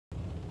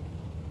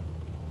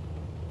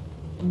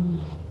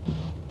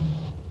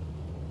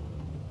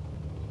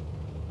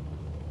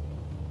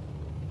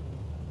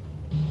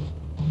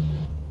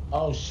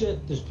Oh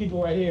shit, there's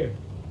people right here.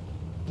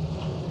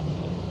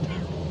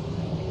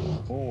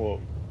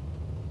 Oh.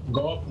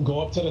 Go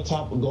up to the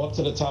top. Go up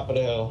to the top of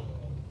the hill.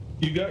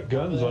 You got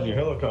guns on your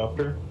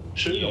helicopter.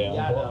 Shoot them.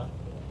 Yeah, I know.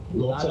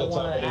 Go up to the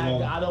top of the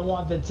hill. I don't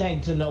want the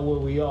tank to know where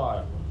we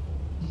are.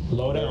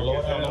 Lower down,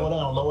 lower down, lower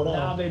down, lower down.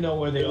 Now they know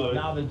where they are.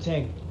 Now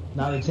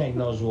the tank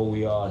knows where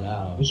we are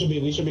now. We should be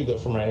good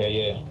from right here,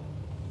 yeah.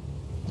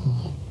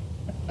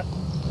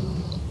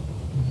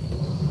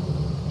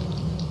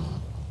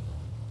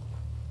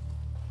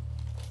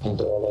 And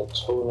there are like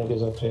 2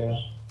 niggas up here.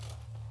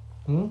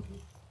 Hmm?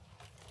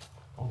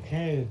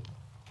 Okay.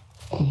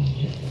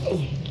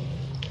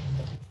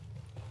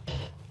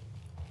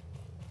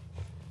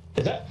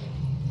 Is that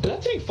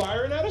tank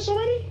firing at us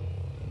already?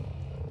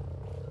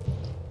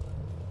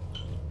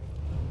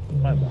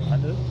 Right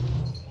behind us?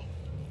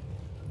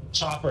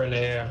 Chopper in the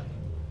air.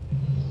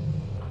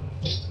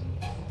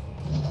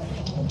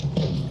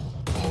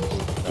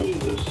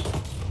 Jesus.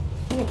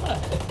 What?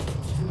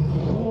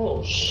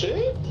 Oh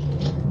shit!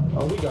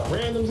 Oh, we got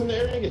randoms in the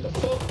area. Get the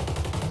fuck.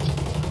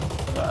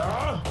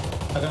 Ah!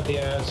 I got the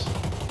ass.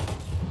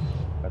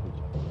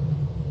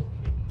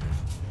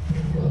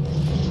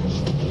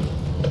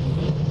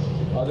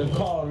 Are they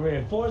calling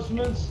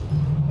reinforcements?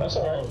 That's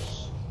alright.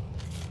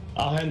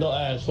 I'll handle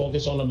ass.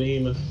 Focus on the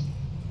behemoth.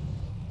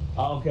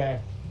 Okay.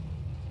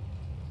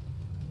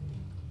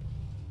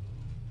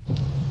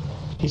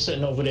 He's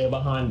sitting over there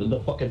behind the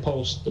fucking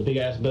post, the big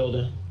ass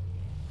building.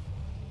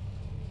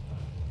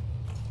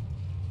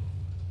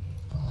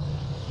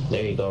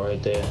 There you go,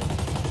 right there.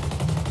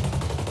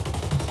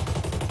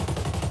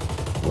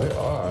 Where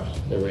are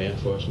the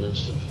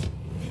reinforcements?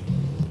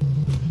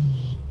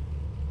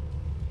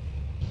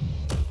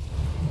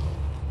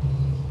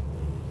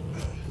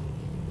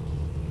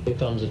 Here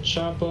comes a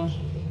chopper.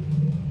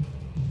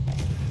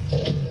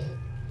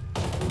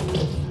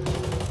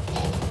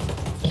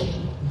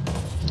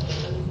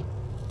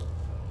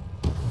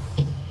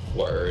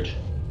 Word.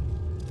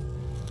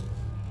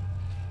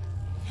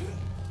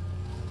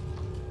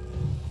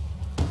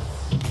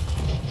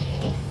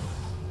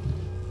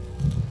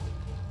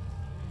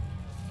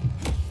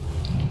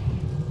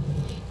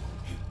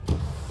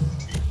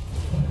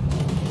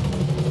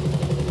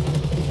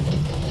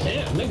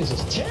 Damn, niggas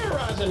is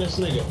terrorizing this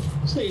nigga.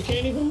 This nigga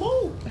can't even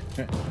move.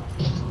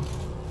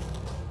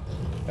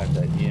 Got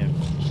that EM.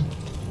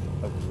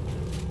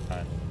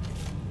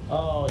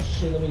 Oh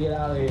shit, let me get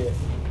out of here.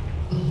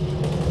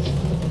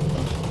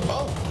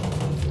 Oh.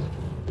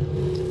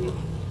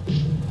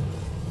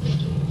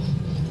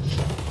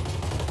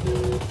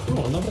 Come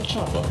on, another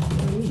chopper.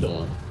 What are you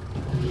doing?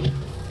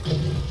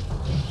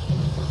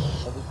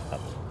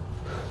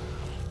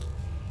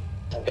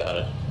 I got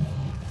it.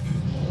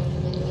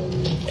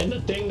 And the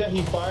thing that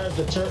he fires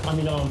the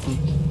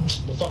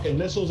the fucking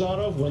missiles out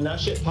of, when that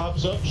shit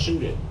pops up,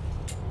 shoot it.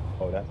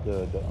 Oh, that's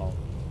the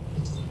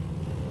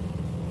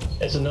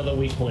It's another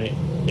weak point.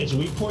 Its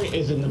weak point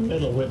is in the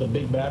middle where the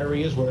big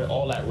battery is, where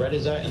all that red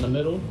is at in the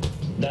middle.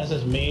 That's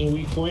his main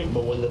weak point,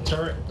 but when the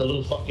turret, the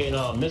little fucking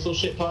missile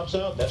shit pops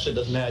out, that shit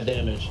does mad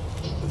damage.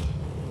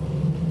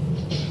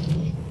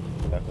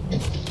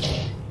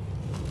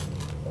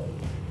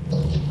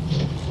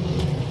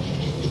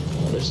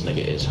 This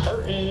nigga is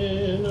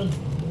hurting.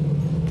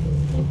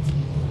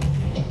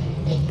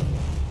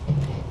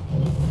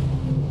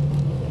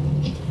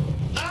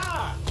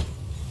 Ah!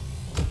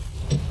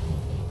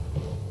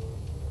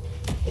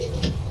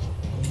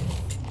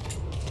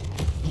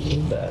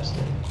 You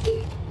bastard.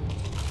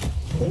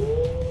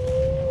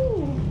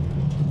 Ooh.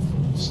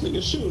 This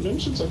nigga shooting them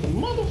shit's like a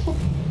motherfucker.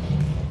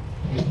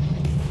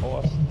 Oh,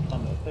 I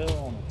on the hill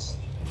on it.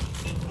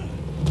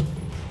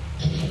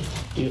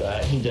 You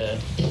alright, he dead.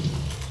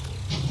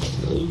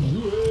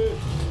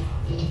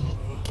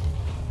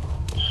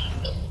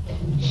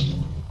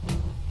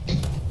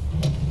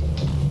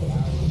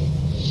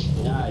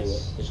 Nice.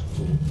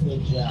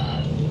 Good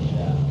job. Good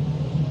job.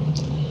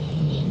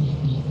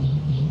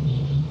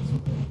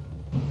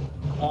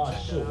 Oh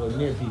shit, we're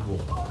near people.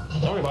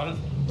 Don't worry about it.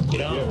 Get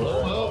down. Yeah,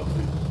 blow up.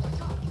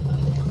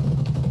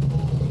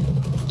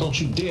 Don't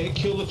you dare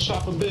kill the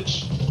chopper,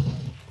 bitch.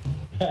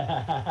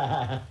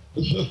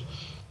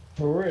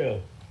 For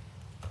real.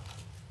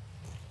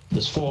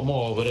 There's 4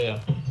 more over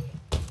there.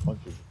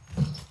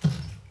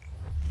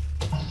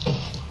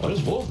 Oh,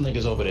 there's wolf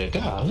niggas over there.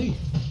 Golly.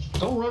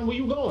 Don't run where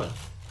you going.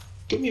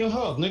 Give me a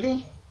hug,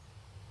 nigga.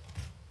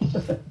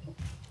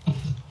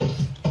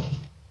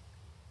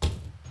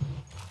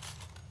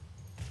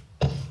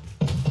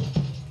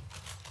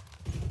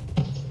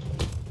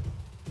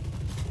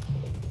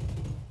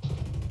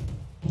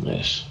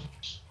 Yes.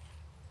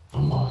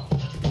 Come on.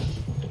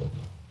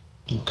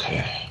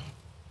 Okay.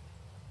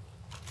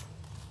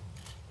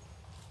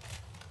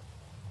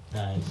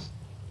 Nice.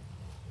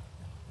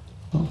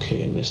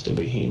 Okay, Mr.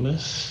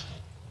 Behemoth.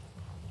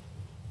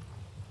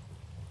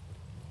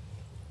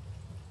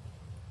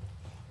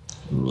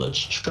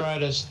 Let's try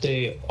to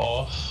stay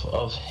off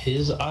of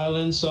his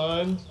island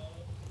side,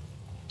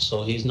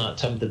 so he's not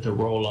tempted to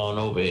roll on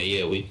over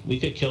here. Yeah, we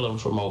could kill him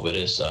from over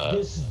this side.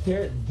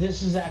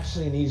 This is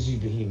actually an easy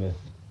behemoth.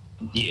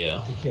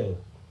 Yeah. To kill.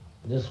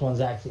 This one's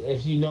actually,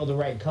 if you know the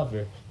right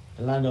cover,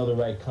 and I know the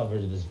right cover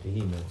to this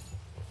behemoth.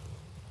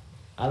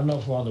 I don't know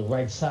if we're on the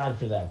right side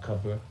for that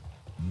cover,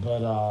 but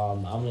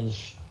I'm gonna.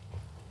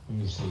 Let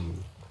me see.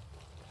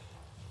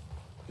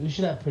 We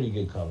should have pretty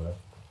good cover.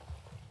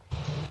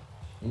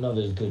 I know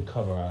there's good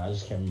cover. I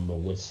just can't remember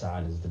which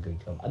side is the good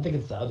cover. I think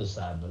it's the other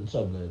side, but it's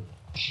all good.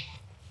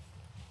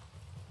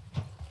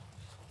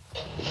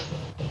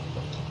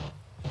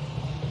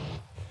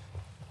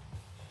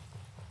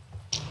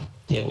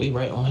 Yeah, we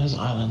right on his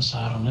island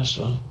side on this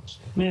one.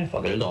 Man,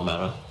 fuck it, it don't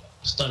matter.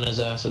 Stun his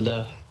ass to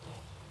death.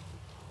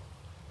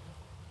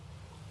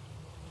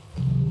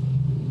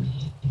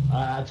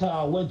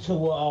 I went till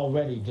we're all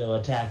ready to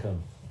attack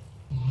him.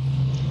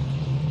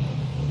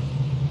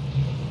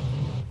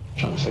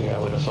 Trying to figure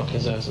out where the fuck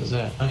his ass is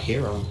at. I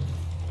hear him.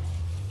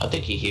 I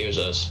think he hears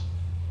us.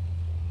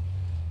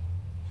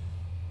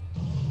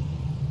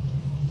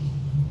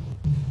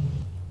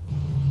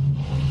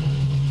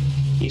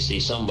 He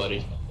sees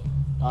somebody.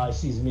 He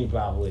sees me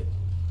probably.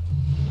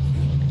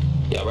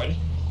 Y'all ready?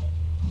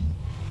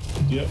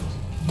 Yep.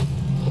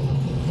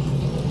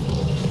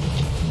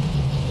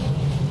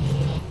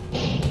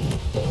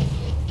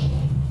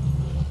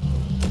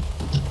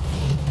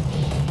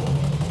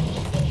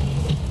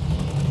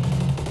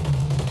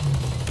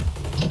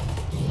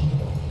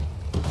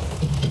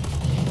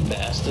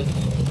 Bastard.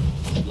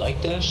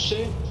 Like that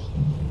shit?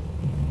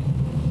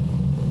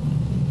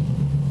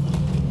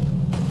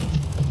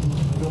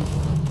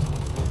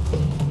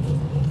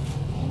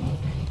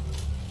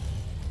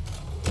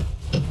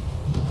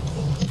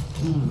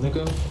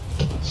 Nigga.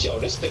 Yo,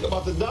 this nigga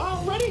about to die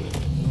already?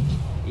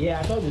 Yeah,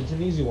 I told you, it's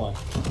an easy one.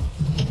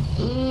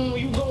 Where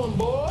you going,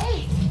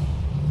 boy?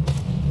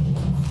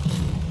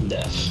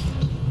 Death.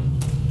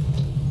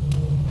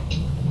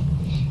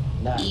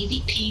 Nice.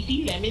 Easy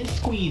peasy lemon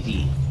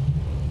squeezy.